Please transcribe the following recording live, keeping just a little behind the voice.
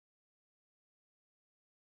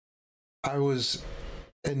I was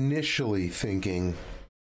initially thinking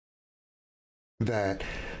that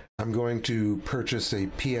I'm going to purchase a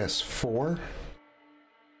PS4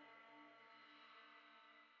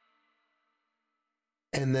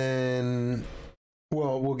 and then,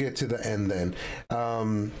 well, we'll get to the end then,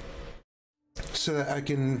 so that I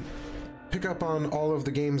can pick up on all of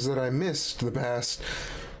the games that I missed the past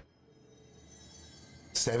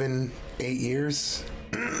 7, 8 years.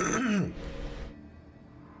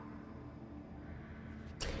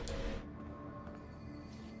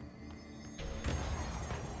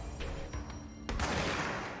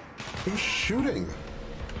 Who's shooting?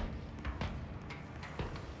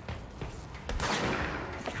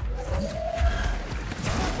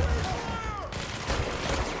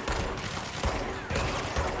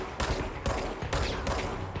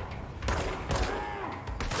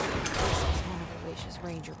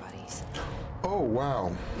 Ranger buddies. Oh,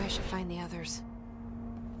 wow. I should find the others.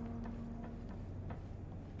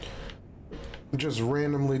 Just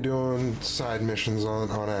randomly doing side missions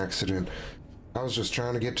on accident. I was just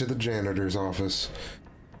trying to get to the janitor's office.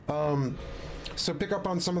 So pick up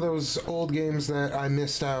on some of those old games that I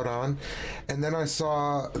missed out on. And then I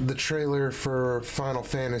saw the trailer for Final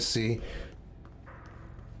Fantasy.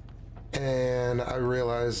 And I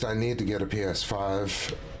realized I need to get a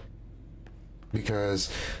PS5. Because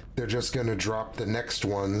they're just gonna drop the next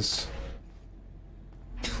ones.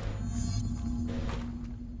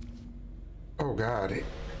 Oh God.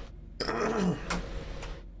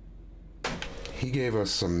 He gave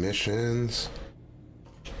us some missions.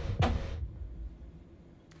 There's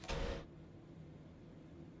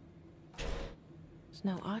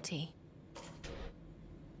no Ahti.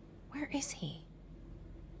 Where is he?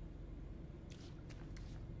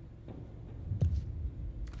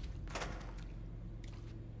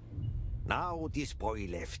 Now this boy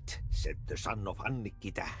left, said the son of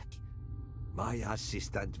Annikki Tähti. My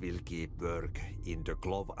assistant will keep work in the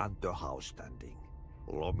glove and the house standing.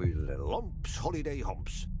 Lomille lomps, holiday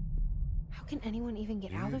humps. How can anyone even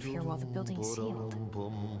get out of here while the building's sealed?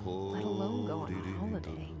 Let alone go on a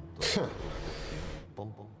holiday.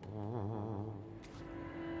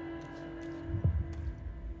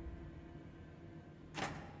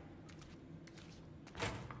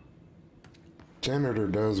 Janitor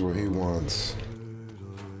does what he wants.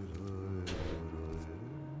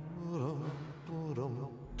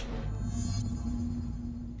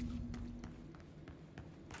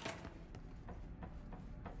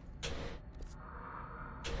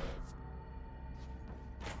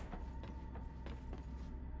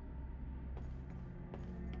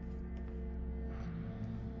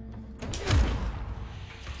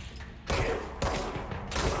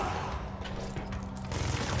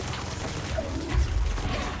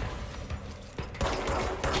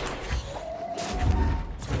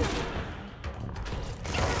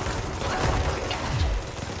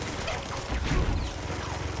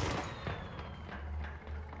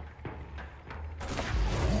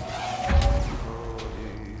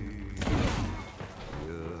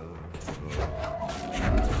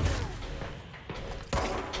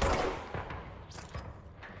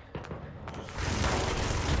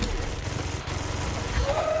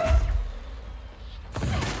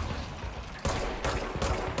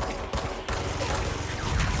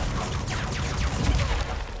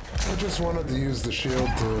 I just wanted to use the shield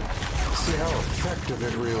to see how effective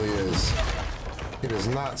it really is. It is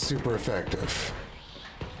not super effective.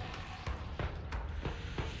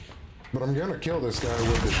 But I'm gonna kill this guy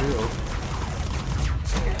with the shield.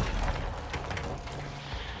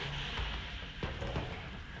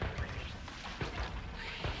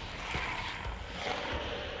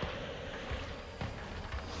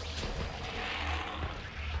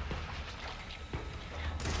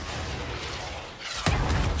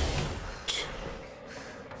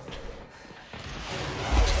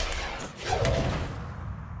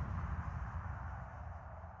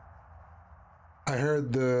 I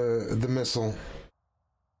heard the missile.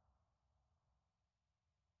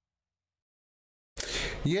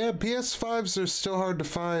 Yeah, PS5s are still hard to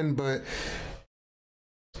find, but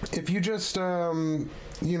if you just you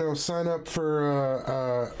know, sign up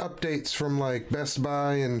for updates from like Best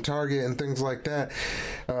Buy and Target and things like that,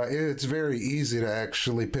 it's very easy to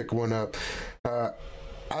actually pick one up.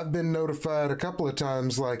 I've been notified a couple of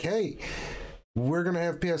times like, hey, we're gonna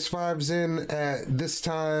have PS5s in at this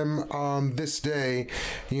time on this day,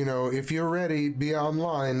 you know, if you're ready, be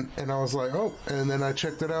online. And I was like, oh, and then I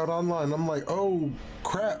checked it out online. I'm like, oh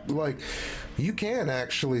crap, like you can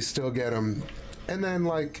actually still get them. And then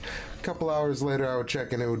like a couple hours later I would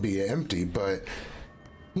check and it would be empty, but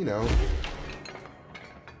you know,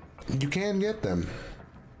 you can get them.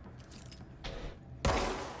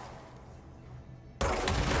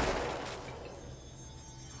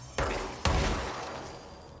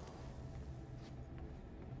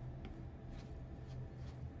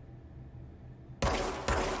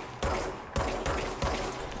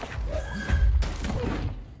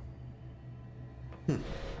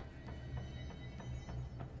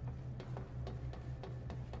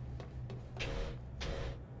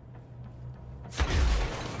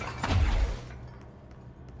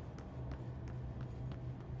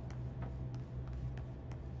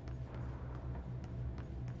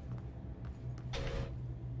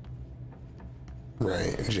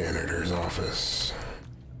 Right, janitor's office.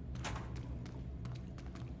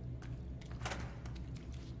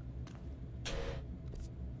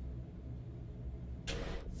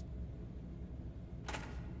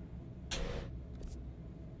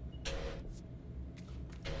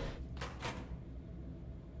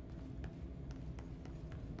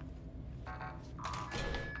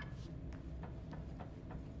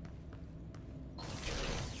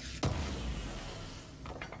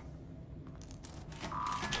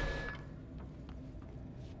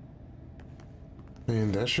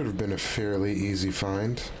 Man, that should have been a fairly easy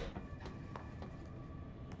find.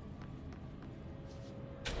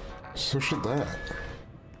 So should that.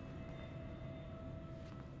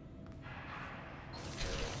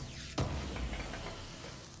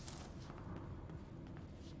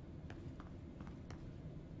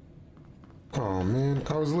 Oh man,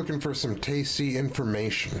 I was looking for some tasty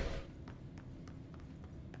information.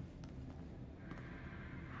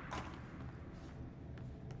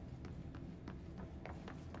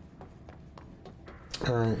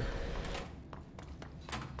 Alright.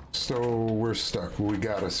 So we're stuck. We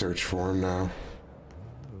gotta search for him now.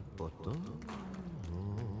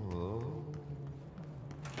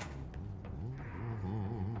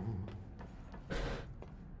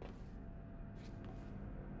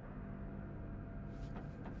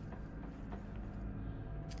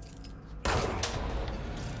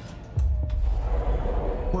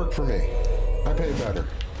 Work for me. I pay better.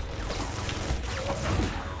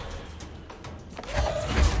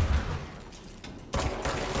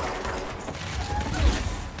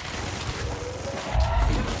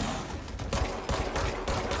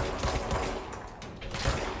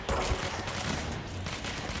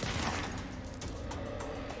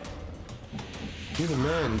 You're the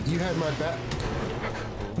man. You had my back.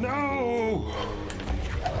 No!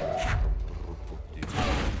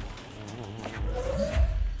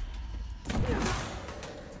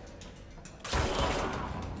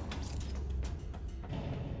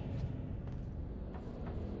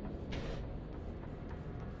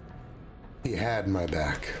 He had my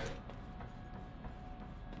back.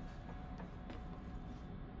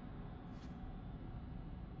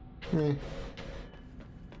 Me.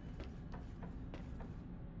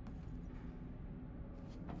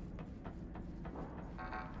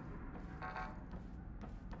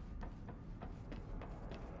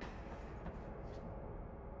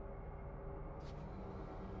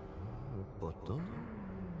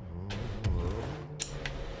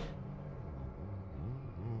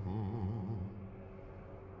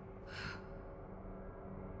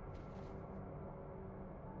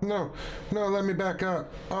 No, no, let me back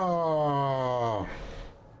up. Oh.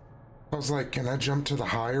 I was like, can I jump to the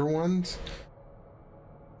higher ones?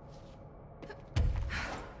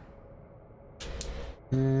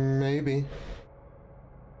 Maybe.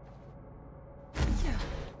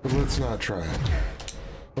 But let's not try it.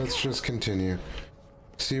 Let's just continue.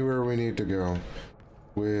 See where we need to go.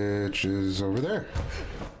 Which is over there.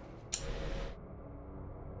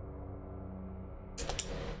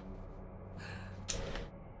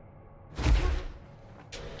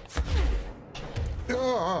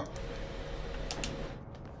 Ah!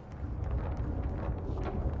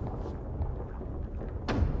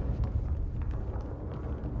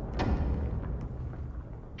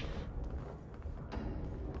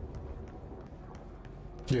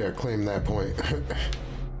 Yeah, claim that point.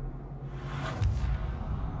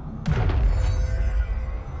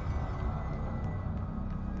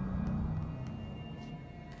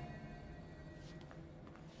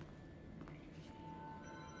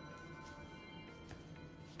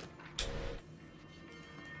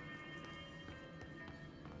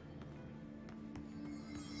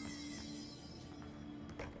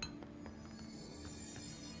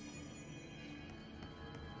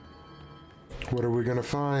 What are we gonna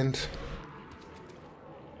find?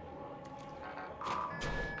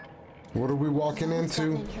 What are we walking into?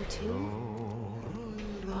 In here too?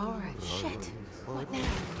 All right, shit. What now?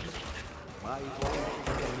 My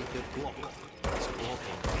the clock is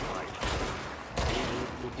blocking the light. We need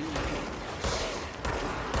to deal with it.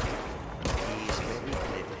 He is very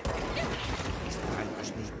clever. It's time to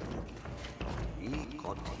sneak. We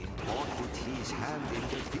got him caught with his hand in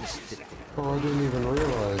the fist. Oh, I didn't even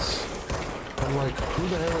realize. I'm like, who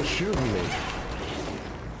the hell is shooting me?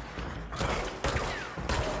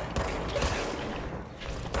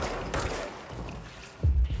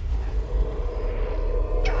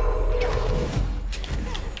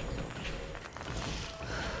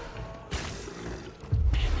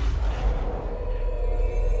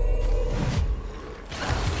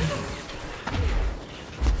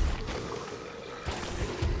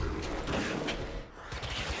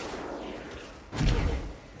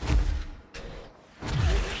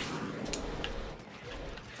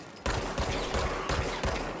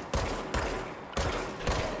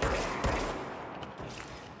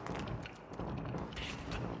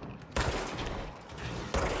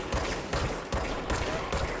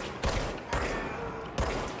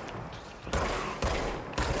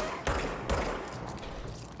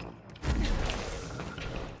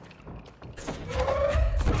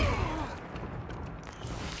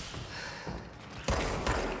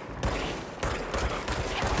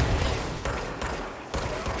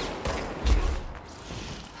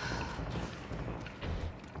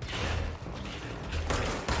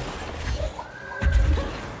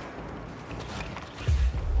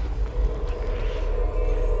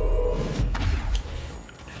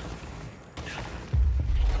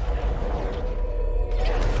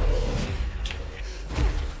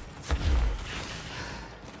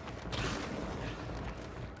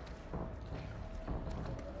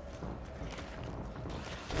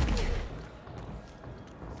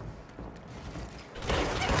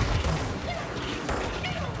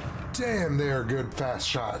 damn, they are good fast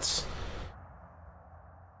shots.